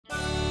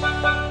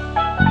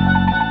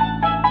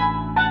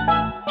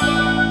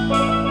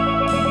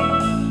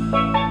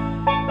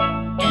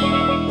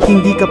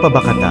Hindi ka pa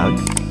ba katag?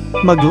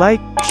 Mag-like,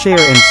 share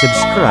and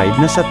subscribe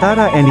na sa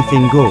Tara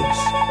Anything Goes.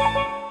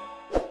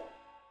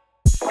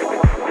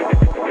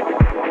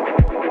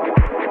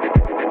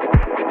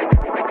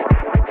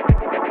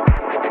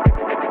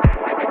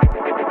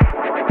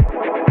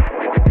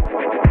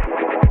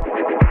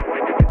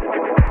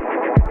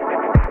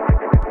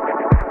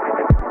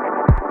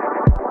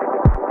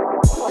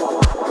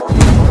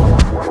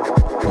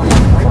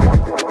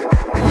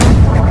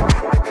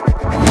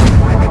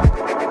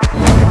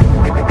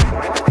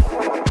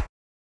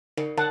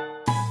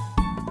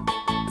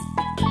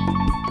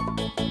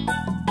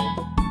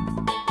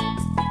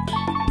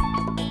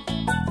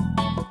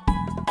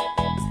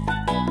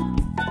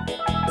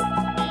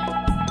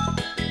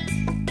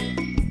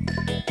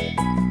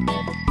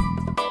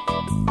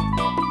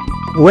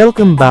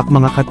 Welcome back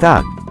mga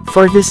katag.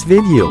 For this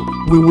video,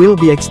 we will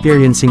be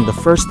experiencing the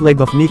first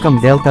leg of Mekong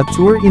Delta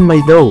tour in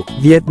Mai Tho,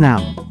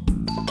 Vietnam.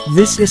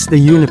 This is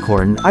the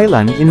Unicorn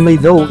Island in Mai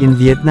Tho in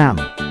Vietnam.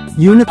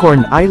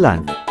 Unicorn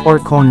Island, or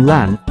Con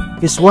Lan,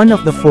 is one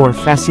of the 4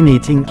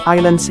 fascinating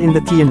islands in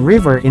the Tien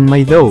River in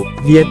Mai Tho,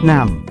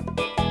 Vietnam.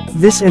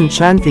 This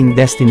enchanting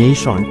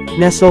destination,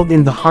 nestled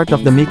in the heart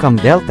of the Mekong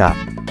Delta,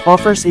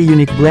 offers a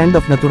unique blend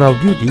of natural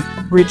beauty,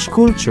 rich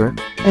culture,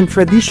 and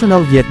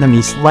traditional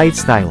Vietnamese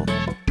lifestyle.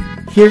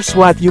 Here's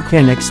what you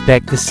can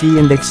expect to see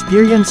and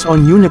experience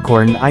on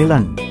Unicorn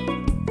Island.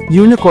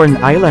 Unicorn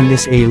Island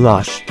is a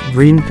lush,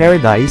 green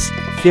paradise,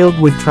 filled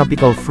with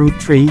tropical fruit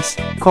trees,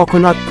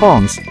 coconut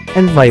palms,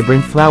 and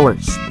vibrant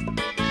flowers.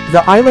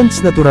 The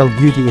island's natural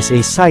beauty is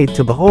a sight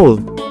to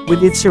behold,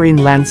 with its serene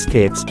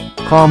landscapes,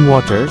 calm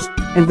waters,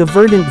 and the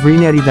verdant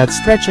greenery that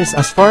stretches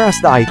as far as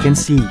the eye can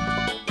see.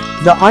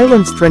 The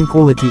island's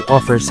tranquility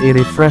offers a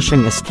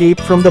refreshing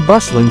escape from the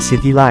bustling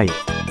city life.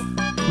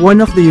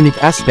 One of the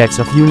unique aspects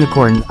of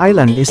Unicorn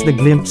Island is the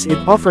glimpse it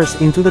offers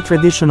into the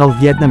traditional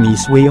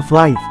Vietnamese way of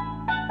life.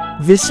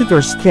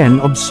 Visitors can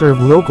observe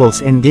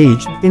locals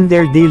engaged in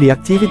their daily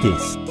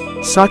activities,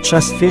 such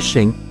as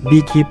fishing,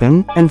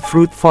 beekeeping, and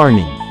fruit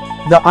farming.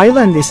 The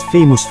island is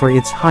famous for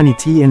its honey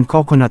tea and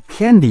coconut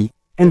candy,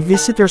 and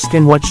visitors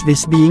can watch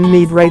this being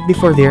made right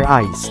before their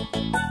eyes.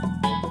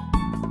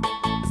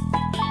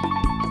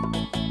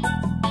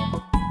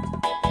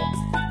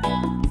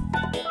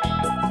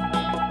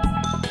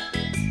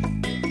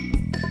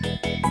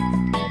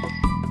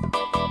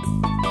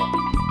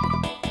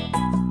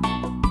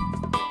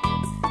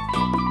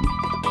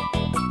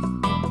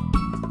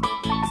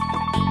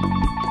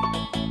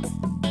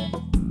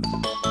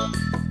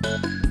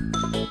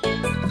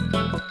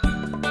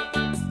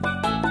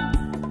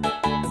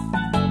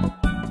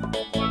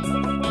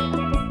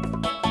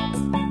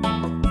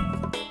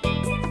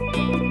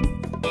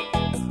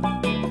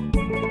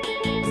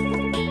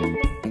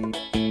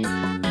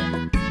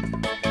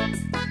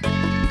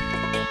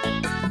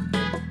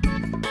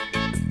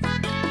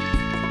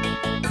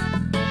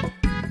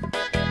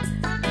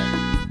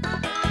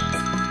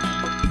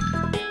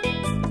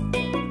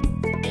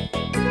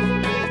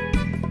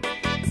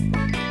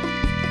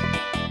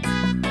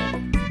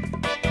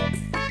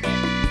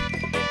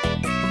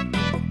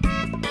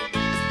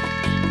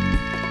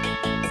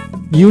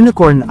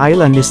 Unicorn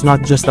Island is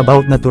not just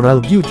about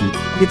natural beauty,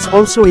 it's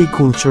also a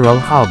cultural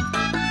hub.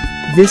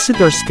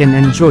 Visitors can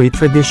enjoy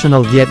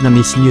traditional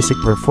Vietnamese music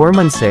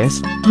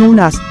performances, known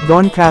as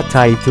Don Ca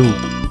Tai Tu.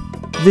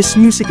 This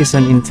music is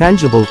an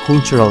intangible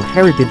cultural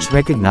heritage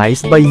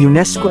recognized by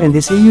UNESCO and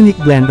is a unique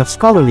blend of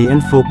scholarly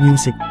and folk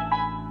music.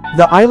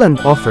 The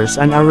island offers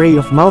an array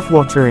of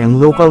mouthwatering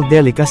local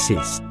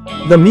delicacies.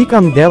 The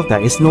Mekong Delta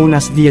is known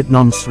as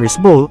Vietnam's Rice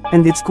Bowl,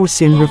 and its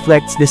cuisine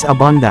reflects this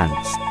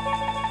abundance.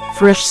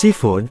 Fresh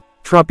seafood,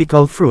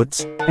 tropical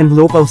fruits, and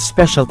local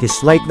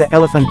specialties like the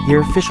elephant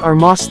ear fish are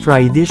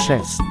must-try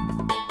dishes.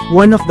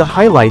 One of the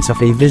highlights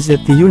of a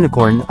visit to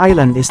Unicorn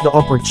Island is the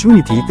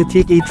opportunity to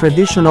take a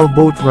traditional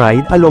boat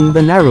ride along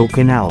the narrow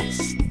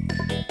canals.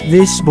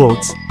 These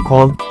boats,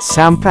 called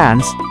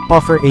sampans,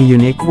 offer a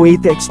unique way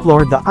to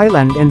explore the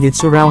island and its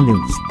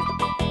surroundings.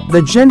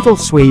 The gentle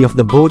sway of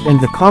the boat and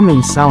the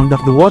calming sound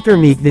of the water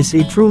make this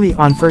a truly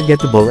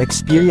unforgettable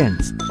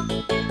experience.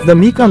 The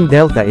Mekong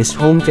Delta is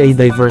home to a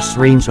diverse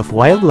range of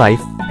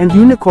wildlife, and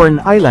Unicorn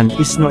Island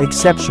is no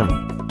exception.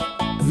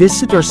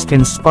 Visitors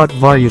can spot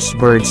various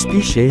bird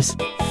species,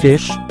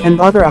 fish, and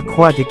other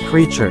aquatic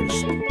creatures.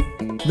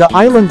 The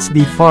island's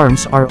bee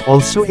farms are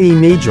also a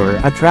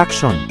major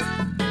attraction.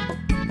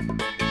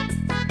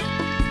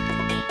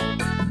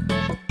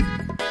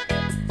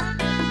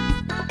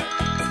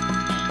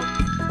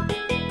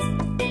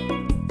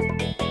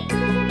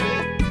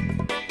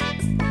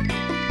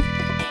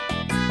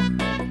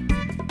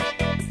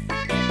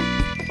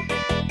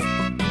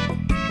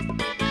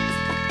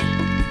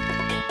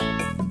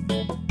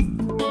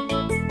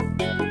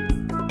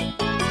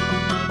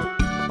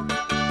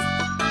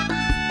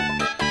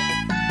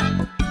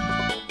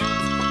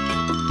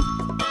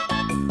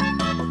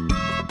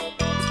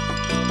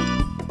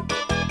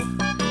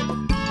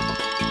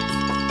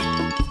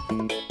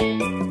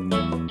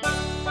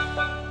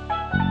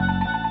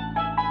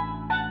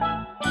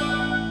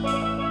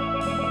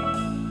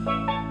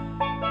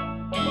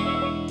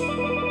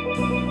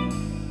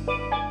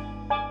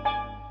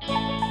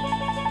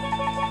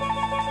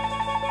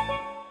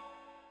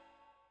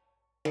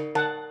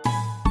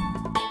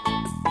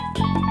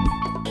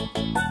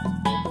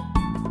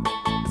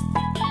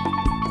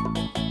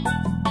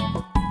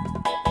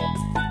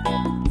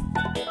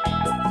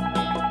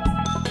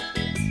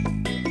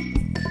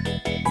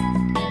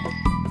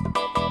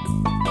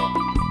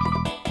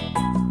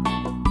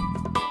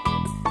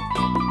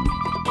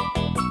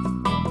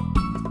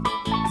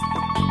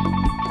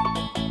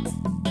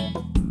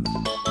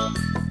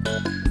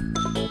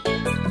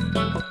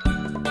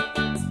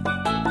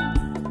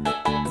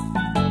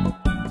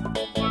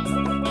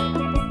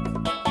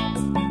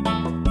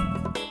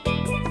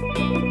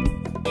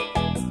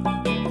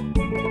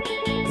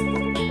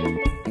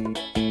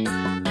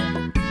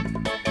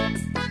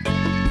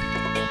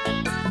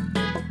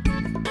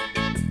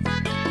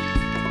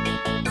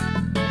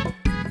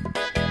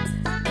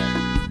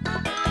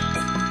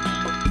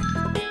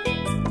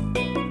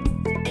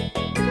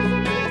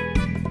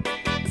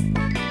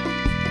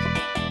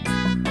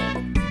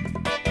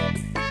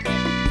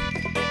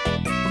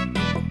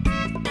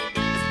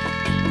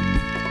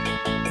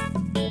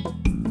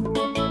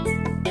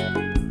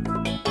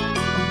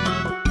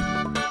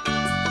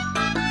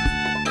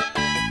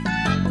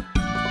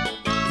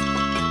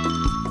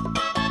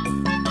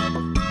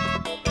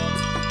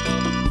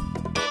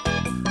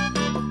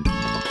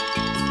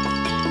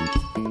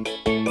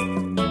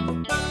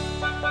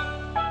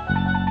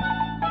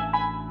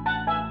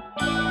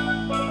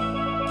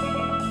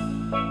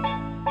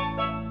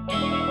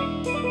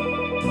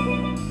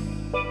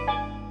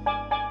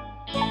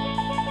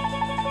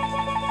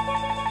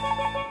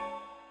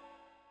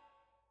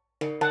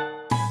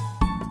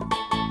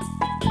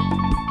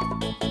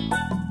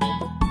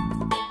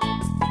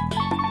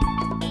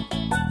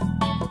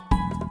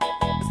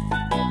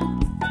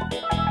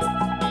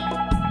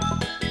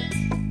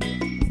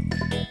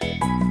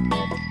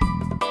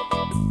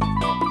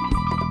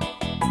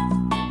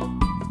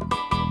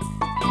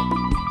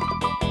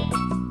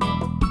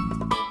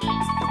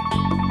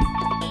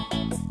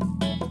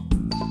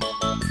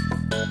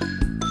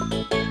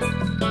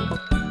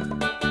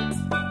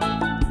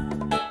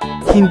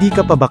 Hindi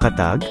ka pa ba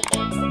katag?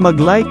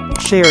 Mag-like,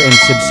 share and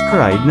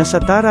subscribe na sa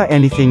Tara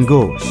Anything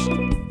Goes.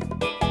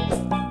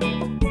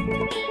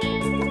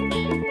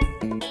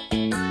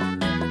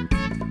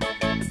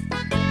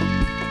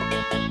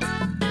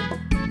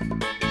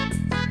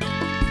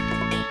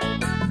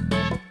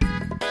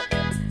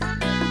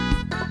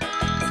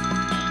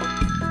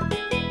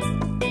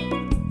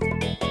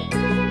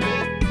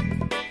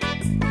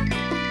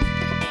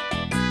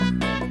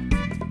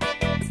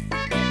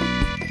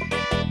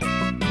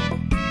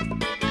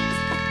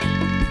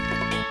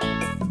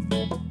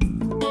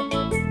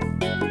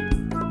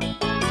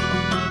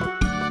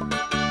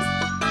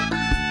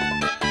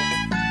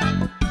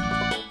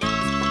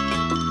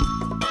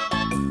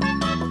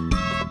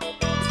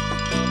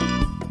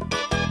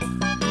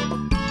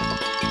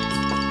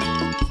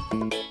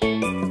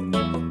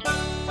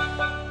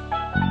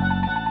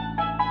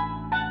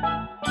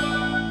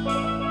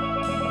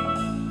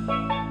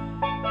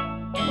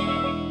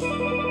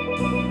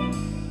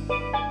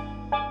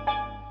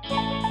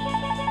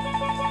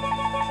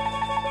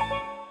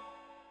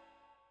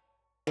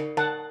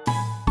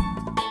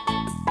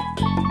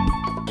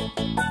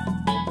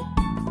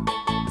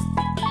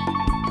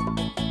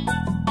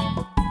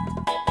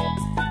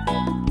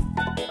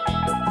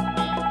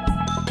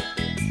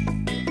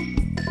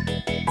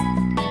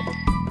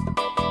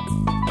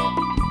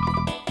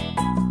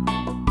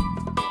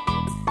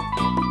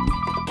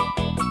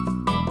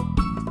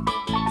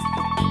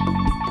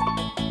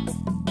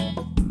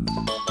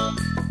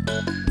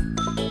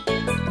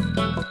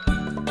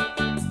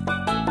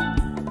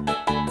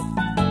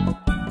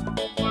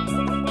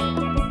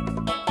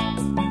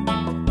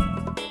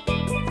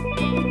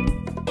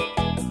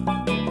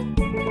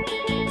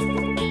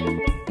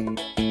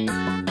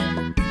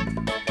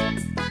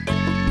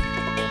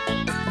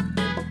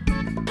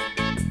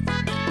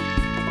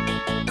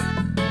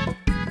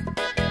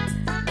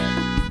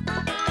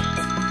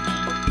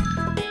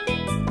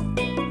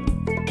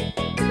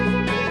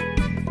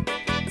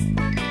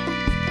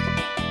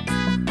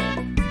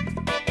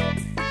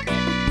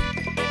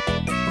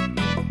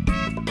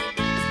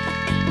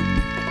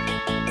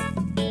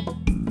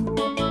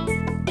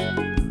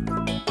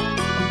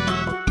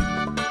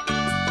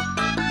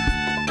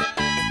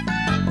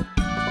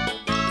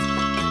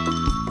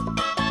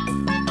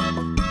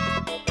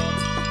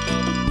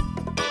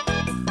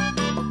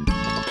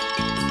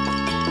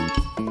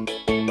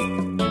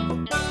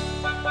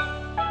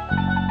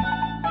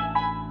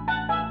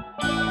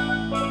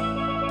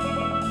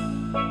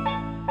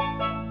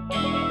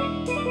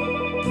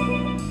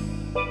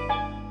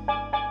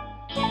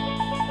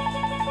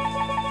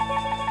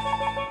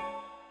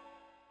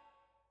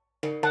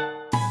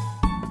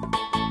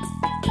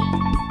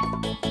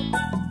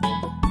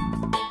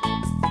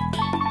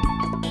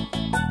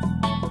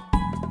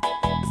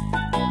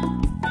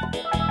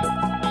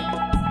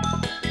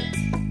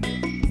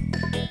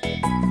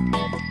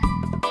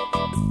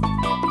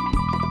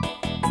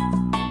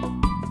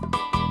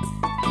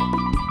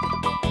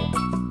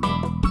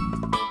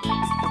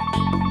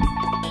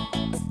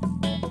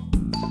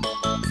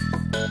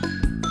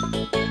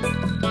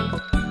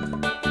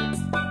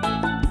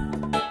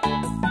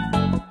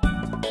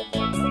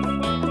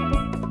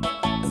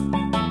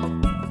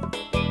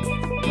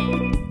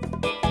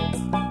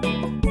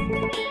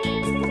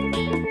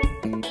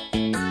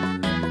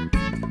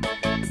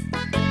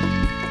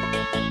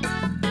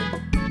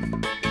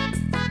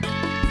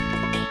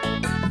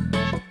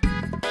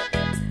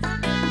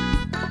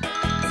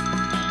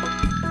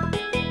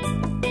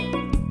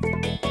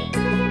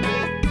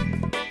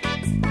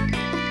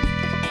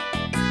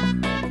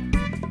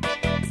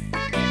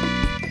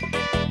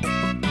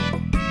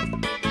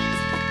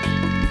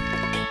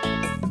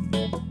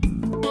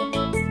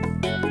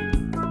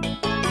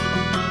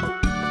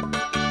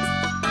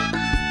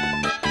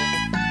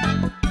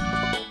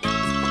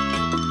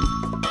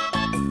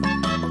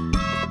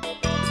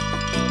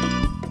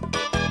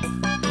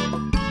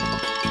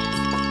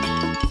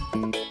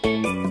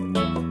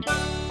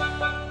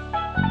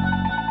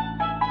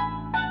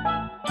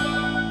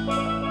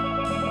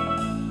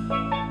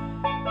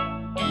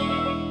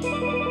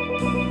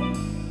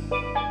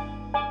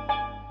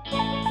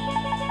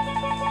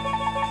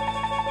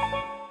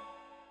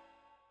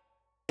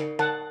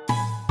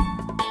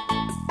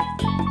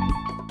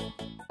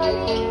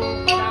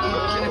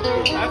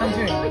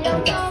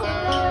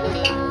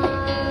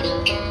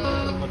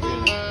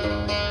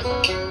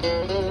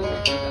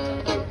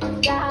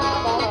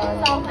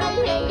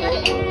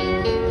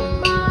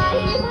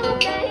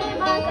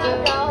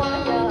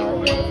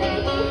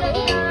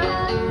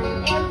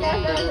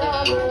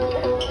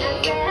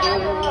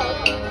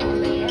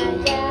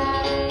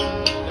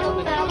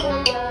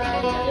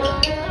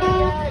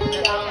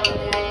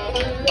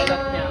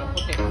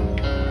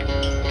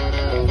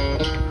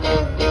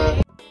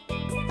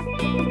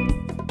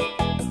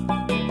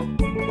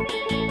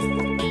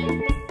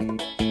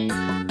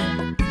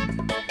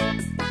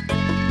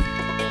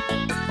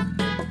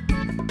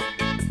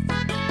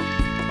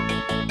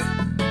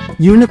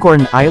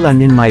 Unicorn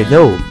Island in My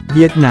Do,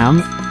 Vietnam,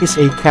 is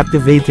a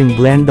captivating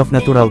blend of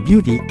natural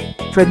beauty,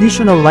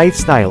 traditional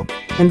lifestyle,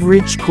 and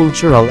rich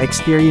cultural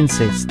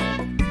experiences.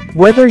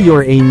 Whether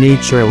you're a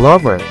nature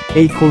lover,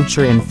 a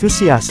culture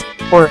enthusiast,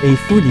 or a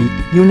foodie,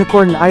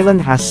 Unicorn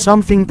Island has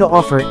something to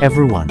offer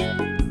everyone.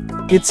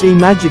 It's a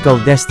magical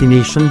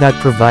destination that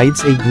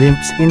provides a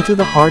glimpse into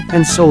the heart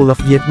and soul of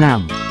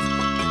Vietnam.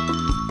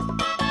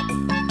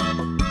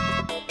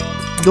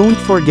 Don't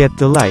forget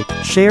to like,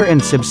 share and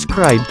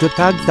subscribe to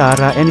Tag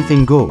Tara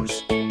Anything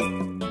Goes.